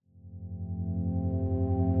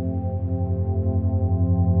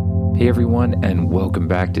Hey everyone, and welcome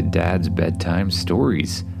back to Dad's Bedtime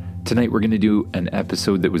Stories. Tonight we're going to do an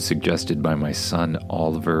episode that was suggested by my son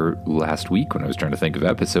Oliver last week when I was trying to think of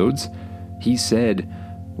episodes. He said,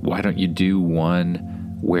 why don't you do one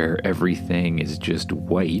where everything is just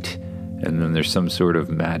white and then there's some sort of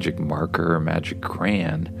magic marker or magic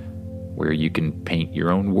crayon where you can paint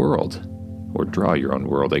your own world, or draw your own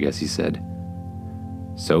world, I guess he said.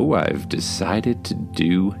 So I've decided to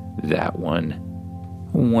do that one.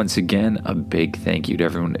 Once again, a big thank you to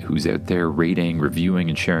everyone who's out there rating, reviewing,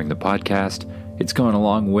 and sharing the podcast. It's gone a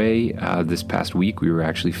long way. This past week, we were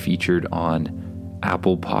actually featured on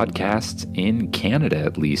Apple Podcasts in Canada,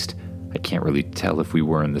 at least. I can't really tell if we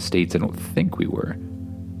were in the States. I don't think we were.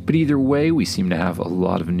 But either way, we seem to have a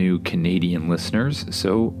lot of new Canadian listeners.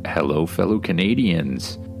 So, hello, fellow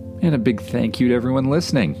Canadians. And a big thank you to everyone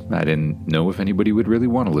listening. I didn't know if anybody would really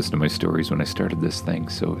want to listen to my stories when I started this thing,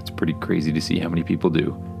 so it's pretty crazy to see how many people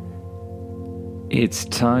do. It's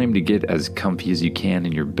time to get as comfy as you can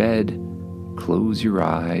in your bed, close your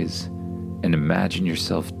eyes, and imagine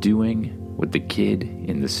yourself doing what the kid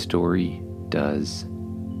in the story does.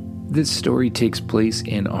 This story takes place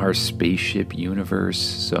in our spaceship universe,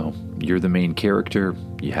 so you're the main character,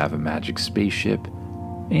 you have a magic spaceship,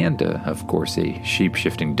 and, of course, a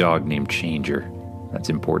shape-shifting dog named Changer. That's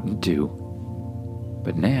important, too.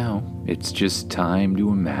 But now, it's just time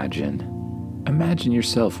to imagine. Imagine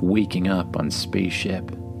yourself waking up on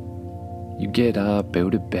spaceship. You get up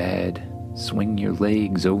out of bed, swing your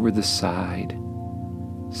legs over the side,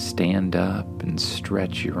 stand up and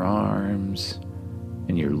stretch your arms,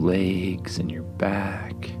 and your legs and your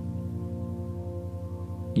back.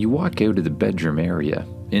 You walk out of the bedroom area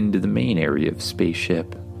into the main area of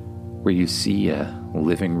spaceship, where you see a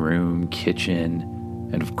living room, kitchen,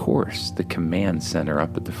 and of course the command center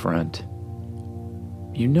up at the front.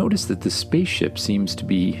 You notice that the spaceship seems to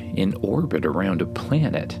be in orbit around a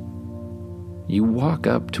planet. You walk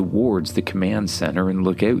up towards the command center and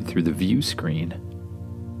look out through the view screen.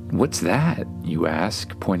 "What's that?" you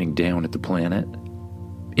ask, pointing down at the planet.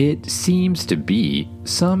 "It seems to be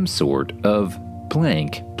some sort of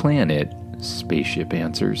blank planet," spaceship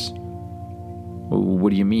answers. "What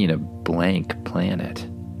do you mean, a blank planet?"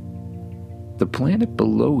 "The planet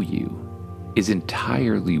below you is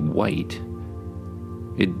entirely white.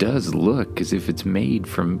 It does look as if it's made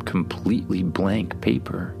from completely blank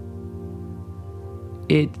paper."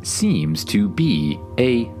 "It seems to be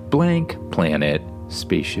a blank planet,"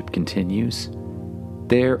 spaceship continues.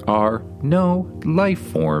 "There are no life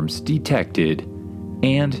forms detected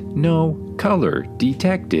and no color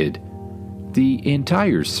detected. The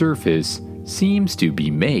entire surface seems to be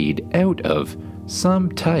made out of some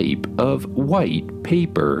type of white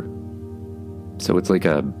paper." "So it's like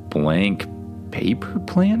a blank paper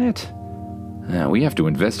planet? We have to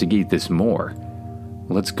investigate this more.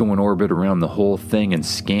 Let's go in orbit around the whole thing and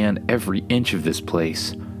scan every inch of this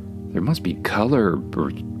place. There must be color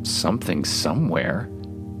or something somewhere,"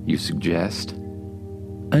 you suggest.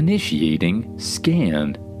 "Initiating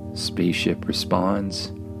scan," spaceship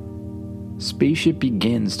responds. Spaceship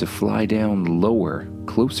begins to fly down lower,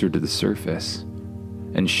 closer to the surface,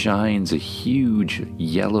 and shines a huge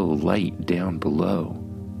yellow light down below.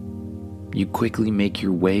 You quickly make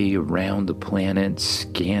your way around the planet,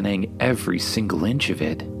 scanning every single inch of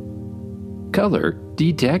it. "Color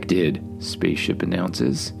detected," spaceship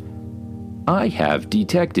announces. "I have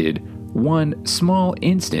detected one small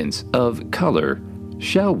instance of color.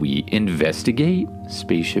 Shall we investigate?"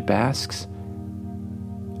 spaceship asks.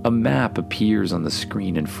 A map appears on the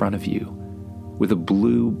screen in front of you, with a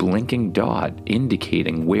blue blinking dot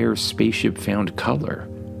indicating where spaceship found color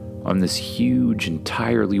on this huge,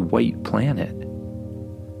 entirely white planet.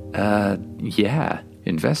 Yeah,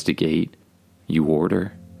 investigate," you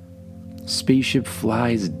order. Spaceship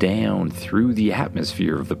flies down through the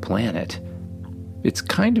atmosphere of the planet. It's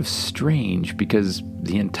kind of strange because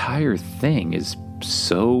the entire thing is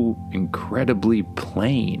so incredibly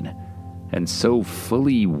plain and so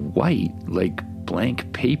fully white, like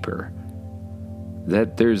blank paper,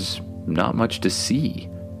 that there's not much to see,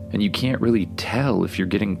 and you can't really tell if you're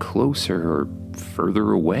getting closer or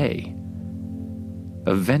further away.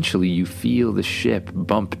 Eventually, you feel the ship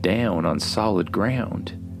bump down on solid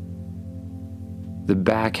ground. The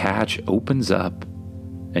back hatch opens up,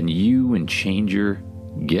 and you and Changer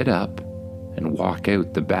get up and walk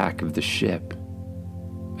out the back of the ship.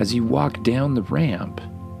 As you walk down the ramp,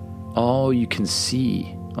 all you can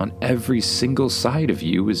see on every single side of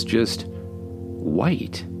you is just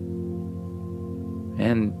white.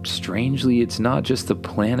 And strangely, it's not just the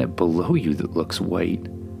planet below you that looks white.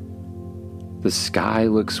 The sky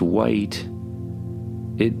looks white.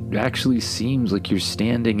 It actually seems like you're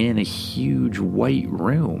standing in a huge white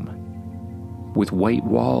room with white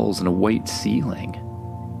walls and a white ceiling.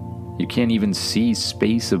 You can't even see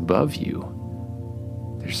space above you.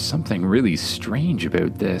 There's something really strange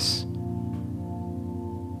about this.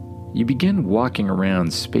 You begin walking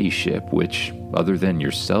around Spaceship, which, other than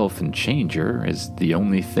yourself and Changer, is the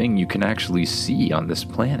only thing you can actually see on this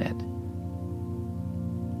planet.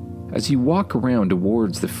 As you walk around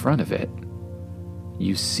towards the front of it,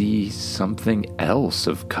 you see something else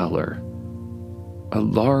of color. A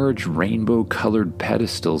large rainbow-colored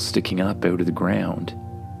pedestal sticking up out of the ground.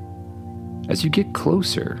 As you get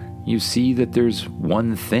closer, you see that there's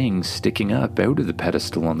one thing sticking up out of the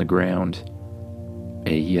pedestal on the ground.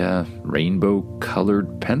 A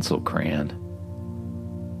rainbow-colored pencil crayon.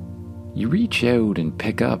 You reach out and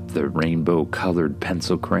pick up the rainbow-colored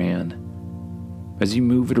pencil crayon. As you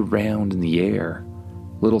move it around in the air,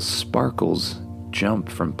 little sparkles jump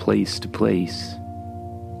from place to place.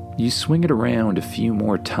 You swing it around a few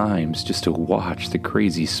more times just to watch the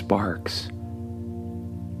crazy sparks.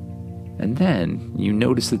 And then you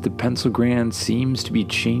notice that the pencil crayon seems to be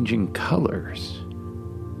changing colors.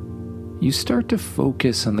 You start to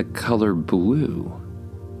focus on the color blue,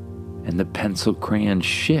 and the pencil crayon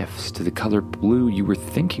shifts to the color blue you were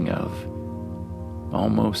thinking of,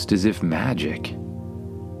 almost as if magic.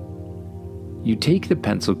 You take the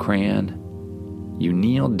pencil crayon, you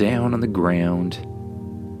kneel down on the ground,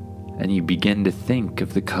 and you begin to think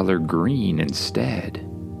of the color green instead.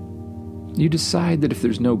 You decide that if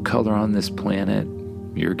there's no color on this planet,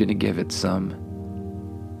 you're going to give it some.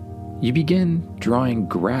 You begin drawing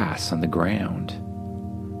grass on the ground.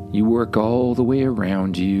 You work all the way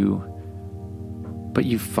around you, but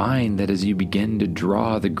you find that as you begin to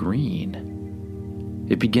draw the green,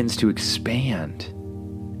 it begins to expand.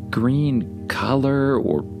 Green color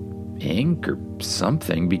or ink or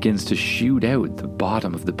something begins to shoot out the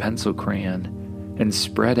bottom of the pencil crayon and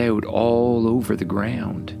spread out all over the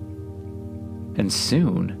ground. And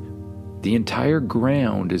soon, the entire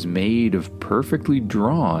ground is made of perfectly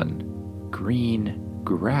drawn green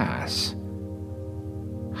grass.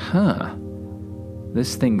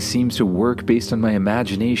 This thing seems to work based on my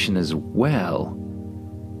imagination as well.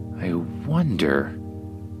 I wonder.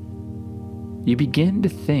 You begin to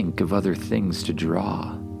think of other things to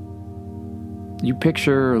draw. You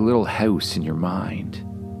picture a little house in your mind,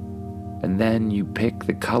 and then you pick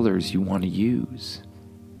the colors you want to use.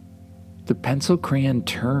 The pencil crayon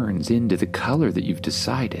turns into the color that you've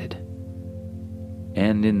decided,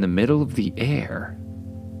 and in the middle of the air,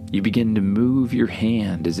 you begin to move your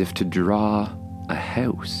hand as if to draw a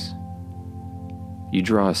house. You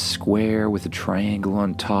draw a square with a triangle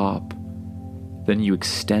on top, then you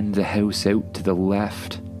extend the house out to the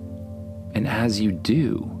left, and as you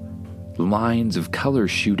do, lines of color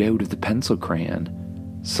shoot out of the pencil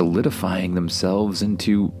crayon, solidifying themselves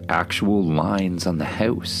into actual lines on the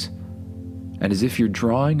house. And as if you're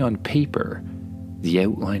drawing on paper, the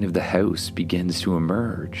outline of the house begins to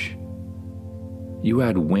emerge. You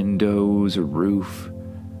add windows, a roof,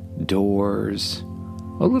 doors,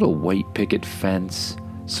 a little white picket fence,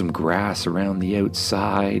 some grass around the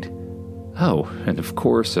outside. Oh, and of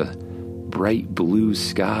course a bright blue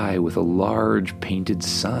sky with a large painted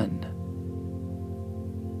sun.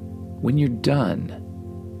 When you're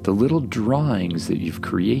done, the little drawings that you've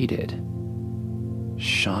created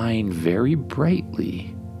shine very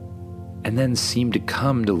brightly and then seem to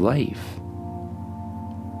come to life.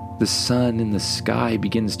 The sun in the sky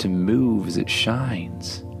begins to move as it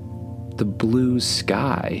shines. The blue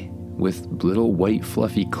sky with little white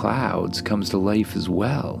fluffy clouds comes to life as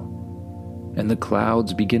well, and the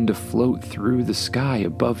clouds begin to float through the sky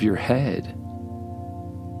above your head.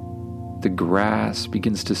 The grass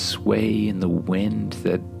begins to sway in the wind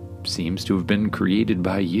that seems to have been created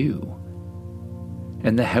by you.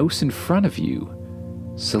 And the house in front of you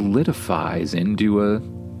solidifies into a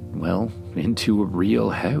real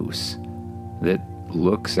house that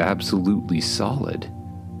looks absolutely solid.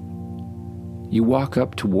 You walk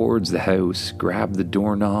up towards the house, grab the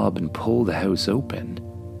doorknob, and pull the house open.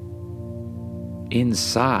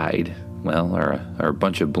 Inside, are a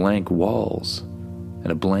bunch of blank walls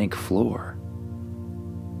and a blank floor.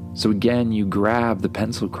 So again, you grab the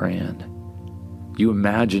pencil crayon. You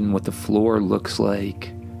imagine what the floor looks like,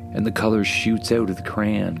 and the color shoots out of the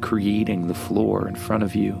crayon, creating the floor in front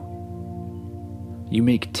of you. You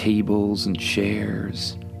make tables and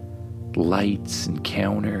chairs, lights and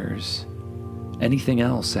counters, anything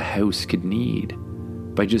else a house could need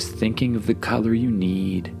by just thinking of the color you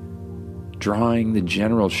need, drawing the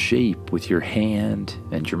general shape with your hand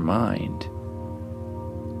and your mind.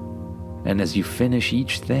 And as you finish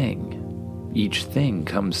each thing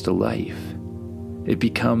comes to life. It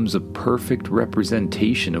becomes a perfect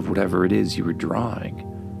representation of whatever it is you were drawing.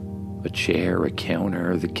 A chair, a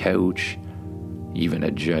counter, the couch, even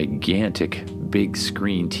a gigantic big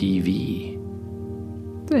screen TV.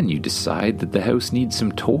 Then you decide that the house needs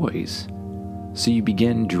some toys. So you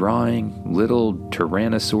begin drawing little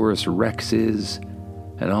Tyrannosaurus Rexes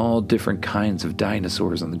and all different kinds of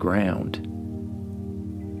dinosaurs on the ground.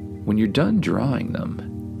 When you're done drawing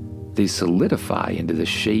them, they solidify into the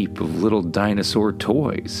shape of little dinosaur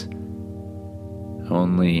toys.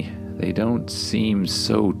 Only they don't seem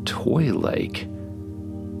so toy-like.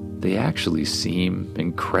 They actually seem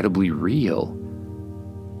incredibly real.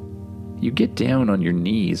 You get down on your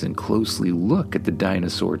knees and closely look at the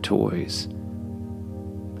dinosaur toys.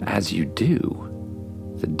 As you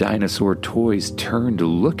do, the dinosaur toys turn to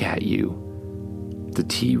look at you. The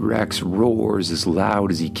T-Rex roars as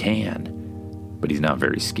loud as he can, but he's not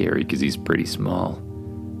very scary because he's pretty small.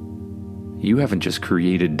 You haven't just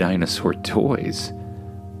created dinosaur toys.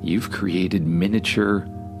 You've created miniature,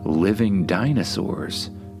 living dinosaurs.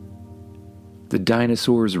 The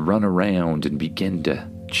dinosaurs run around and begin to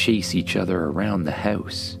chase each other around the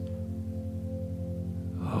house.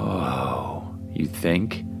 Oh, you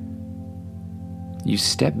think? You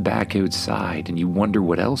step back outside and you wonder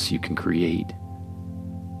what else you can create.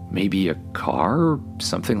 Maybe a car or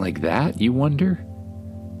something like that, you wonder?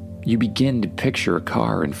 You begin to picture a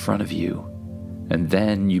car in front of you, and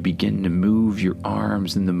then you begin to move your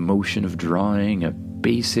arms in the motion of drawing a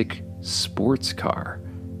basic sports car.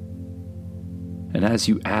 And as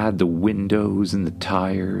you add the windows and the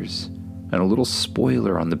tires and a little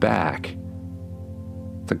spoiler on the back,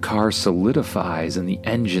 the car solidifies and the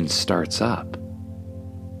engine starts up.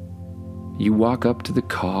 You walk up to the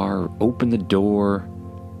car, open the door,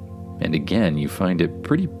 and again you find it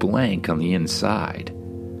pretty blank on the inside.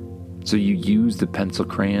 So you use the pencil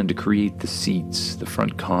crayon to create the seats, the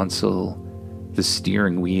front console, the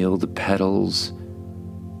steering wheel, the pedals,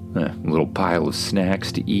 a little pile of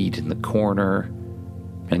snacks to eat in the corner,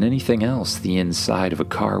 and anything else the inside of a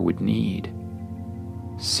car would need.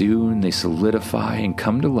 Soon they solidify and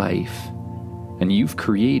come to life, and you've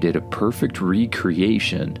created a perfect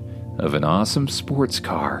recreation of an awesome sports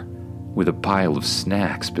car with a pile of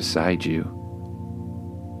snacks beside you.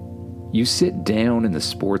 You sit down in the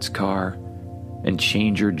sports car, and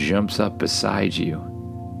Changer jumps up beside you.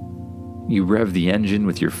 You rev the engine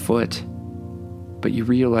with your foot, but you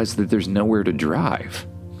realize that there's nowhere to drive.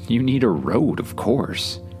 You need a road, of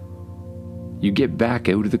course. You get back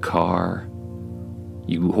out of the car.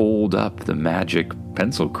 You hold up the magic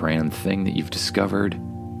pencil crayon thing that you've discovered,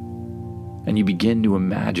 and you begin to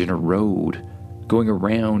imagine a road going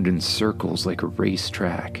around in circles like a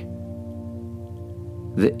racetrack.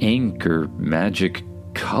 The ink or magic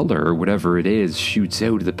color or whatever it is shoots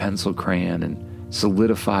out of the pencil crayon and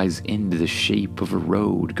solidifies into the shape of a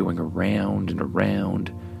road going around and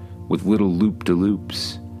around with little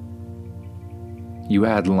loop-de-loops. You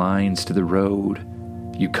add lines to the road,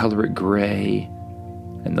 you color it gray,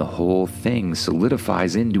 and the whole thing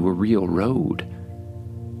solidifies into a real road.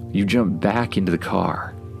 You jump back into the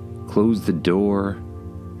car, close the door,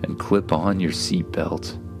 and clip on your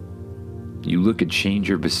seatbelt. You look at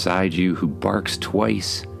Changer beside you who barks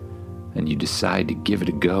twice, and you decide to give it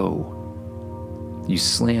a go. You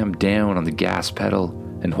slam down on the gas pedal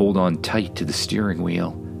and hold on tight to the steering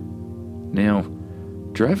wheel. Now,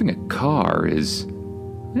 driving a car is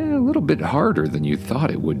a little bit harder than you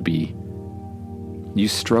thought it would be. You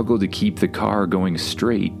struggle to keep the car going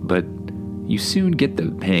straight, but you soon get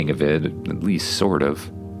the hang of it, at least sort of,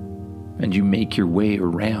 and you make your way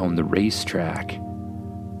around the racetrack,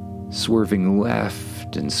 swerving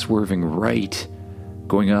left and swerving right,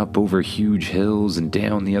 going up over huge hills and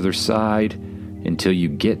down the other side until you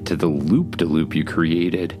get to the loop-de-loop you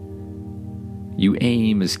created. You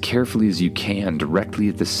aim as carefully as you can directly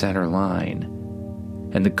at the center line,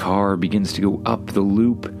 and the car begins to go up the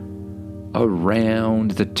loop,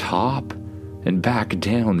 around the top, and back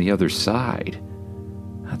down the other side.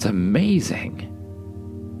 That's amazing.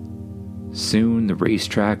 Soon the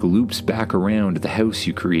racetrack loops back around to the house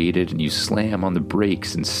you created and you slam on the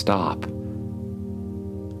brakes and stop.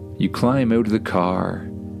 You climb out of the car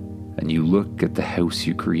and you look at the house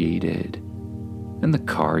you created and the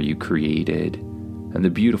car you created and the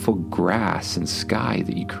beautiful grass and sky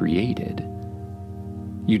that you created.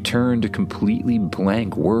 You turned a completely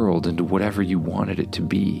blank world into whatever you wanted it to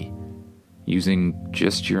be, using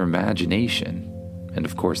just your imagination and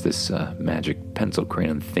of course this magic pencil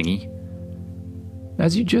crayon thingy.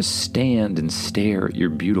 As you just stand and stare at your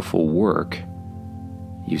beautiful work,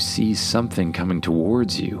 you see something coming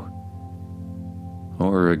towards you.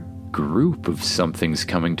 Or a group of somethings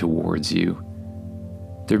coming towards you.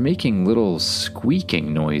 They're making little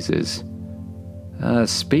squeaking noises.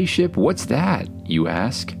 Spaceship, what's that? You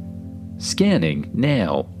ask. Scanning,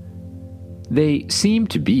 now. They seem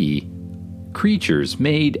to be creatures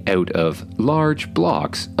made out of large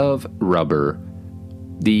blocks of rubber.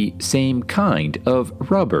 The same kind of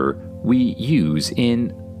rubber we use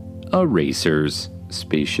in erasers,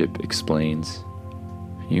 Spaceship explains.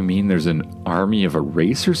 You mean there's an army of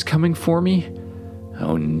erasers coming for me?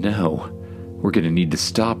 Oh no, we're gonna need to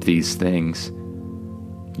stop these things.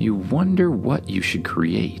 You wonder what you should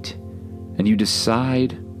create, and you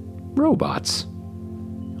decide robots.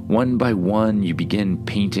 One by one, you begin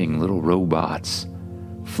painting little robots,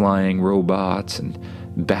 flying robots and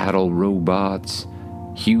battle robots,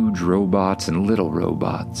 huge robots and little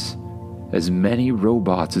robots. As many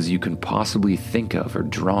robots as you can possibly think of are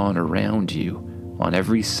drawn around you, on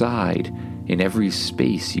every side, in every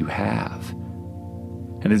space you have.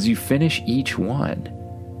 And as you finish each one,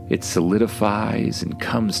 it solidifies and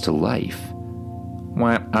comes to life.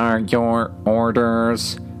 What are your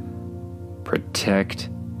orders? Protect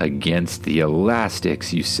against the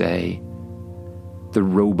elastics, you say. The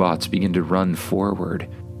robots begin to run forward,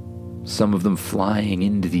 some of them flying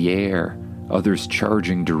into the air, others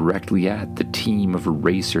charging directly at the team of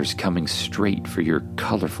erasers coming straight for your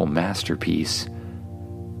colorful masterpiece.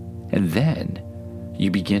 And then you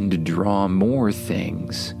begin to draw more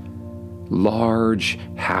things. Large,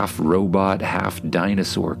 half-robot,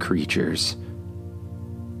 half-dinosaur creatures.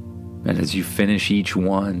 And as you finish each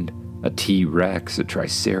one, a T-Rex, a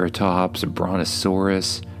Triceratops, a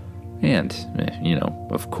Brontosaurus, and,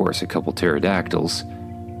 of course, a couple pterodactyls,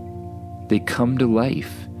 they come to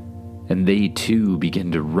life, and they too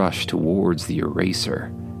begin to rush towards the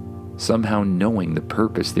eraser, somehow knowing the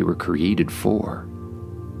purpose they were created for.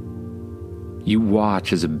 You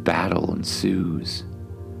watch as a battle ensues.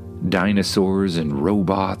 Dinosaurs and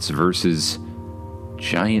robots versus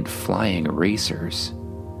giant flying erasers.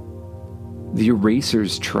 The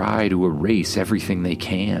erasers try to erase everything they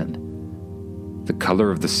can. The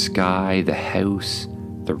color of the sky, the house,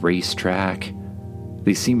 the racetrack.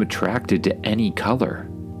 They seem attracted to any color.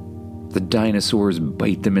 The dinosaurs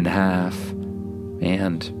bite them in half,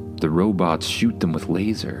 and the robots shoot them with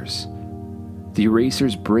lasers. The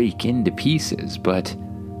erasers break into pieces, but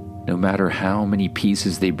no matter how many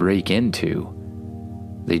pieces they break into,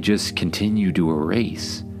 they just continue to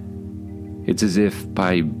erase. It's as if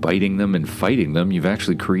by biting them and fighting them, you've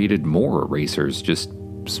actually created more erasers, just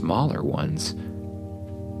smaller ones.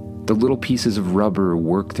 The little pieces of rubber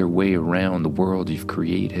work their way around the world you've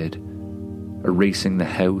created, erasing the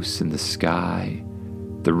house and the sky,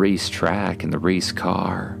 the racetrack and the race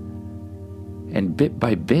car. And bit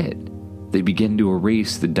by bit, they begin to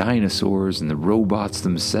erase the dinosaurs and the robots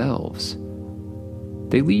themselves.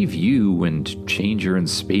 They leave you and Changer and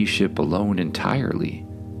Spaceship alone entirely,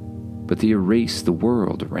 but they erase the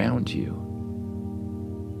world around you.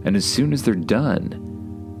 And as soon as they're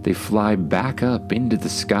done, they fly back up into the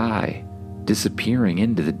sky, disappearing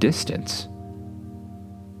into the distance.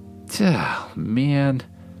 Oh, man,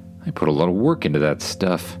 I put a lot of work into that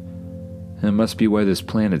stuff. That must be why this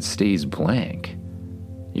planet stays blank.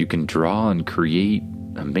 You can draw and create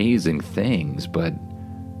amazing things, but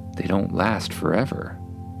they don't last forever.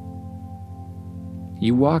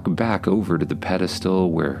 You walk back over to the pedestal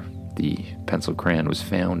where the pencil crayon was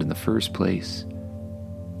found in the first place.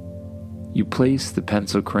 You place the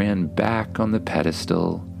pencil crayon back on the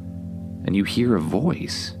pedestal, and you hear a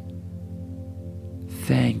voice.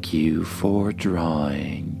 "Thank you for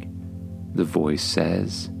drawing," the voice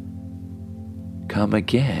says. "Come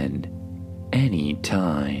again, any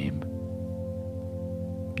time."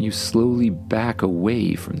 You slowly back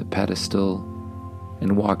away from the pedestal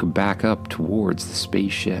and walk back up towards the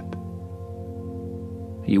spaceship.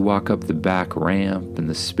 You walk up the back ramp and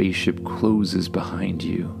the spaceship closes behind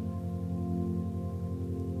you.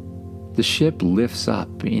 The ship lifts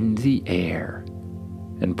up in the air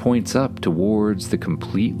and points up towards the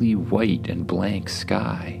completely white and blank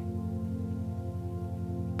sky.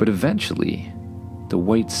 But eventually, the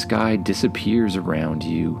white sky disappears around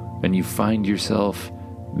you and you find yourself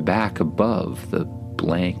back above the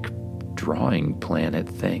blank drawing planet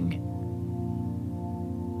thing.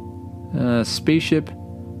 Spaceship,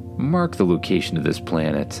 mark the location of this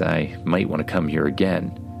planet. I might want to come here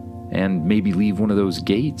again, and maybe leave one of those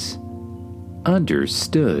gates.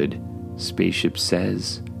 Understood, Spaceship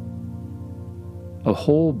says. A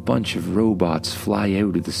whole bunch of robots fly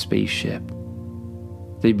out of the spaceship.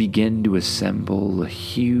 They begin to assemble a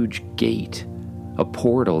huge gate a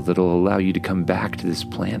portal that'll allow you to come back to this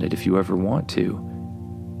planet if you ever want to.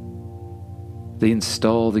 They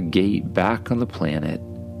install the gate back on the planet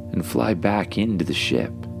and fly back into the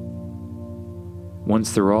ship.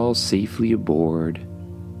 Once they're all safely aboard,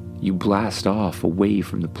 you blast off away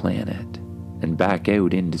from the planet and back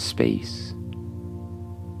out into space.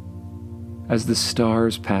 As the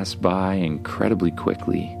stars pass by incredibly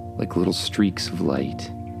quickly, like little streaks of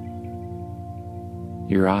light,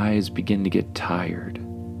 your eyes begin to get tired.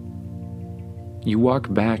 You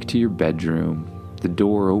walk back to your bedroom, the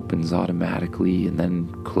door opens automatically and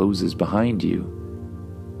then closes behind you.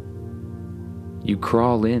 You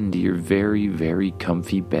crawl into your very, very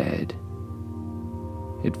comfy bed.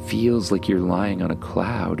 It feels like you're lying on a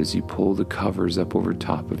cloud as you pull the covers up over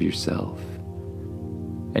top of yourself,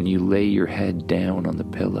 and you lay your head down on the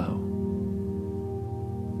pillow.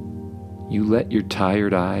 You let your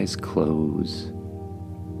tired eyes close,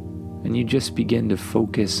 and you just begin to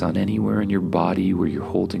focus on anywhere in your body where you're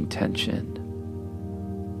holding tension.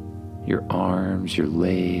 Your arms, your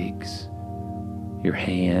legs, your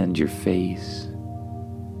hand, your face.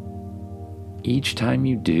 Each time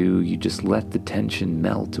you do, you just let the tension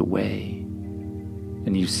melt away,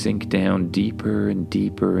 and you sink down deeper and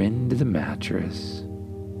deeper into the mattress,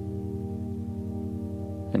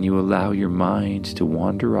 and you allow your mind to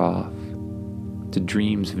wander off to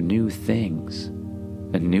dreams of new things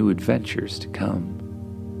and new adventures to come.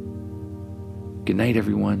 Good night,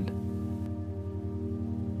 everyone.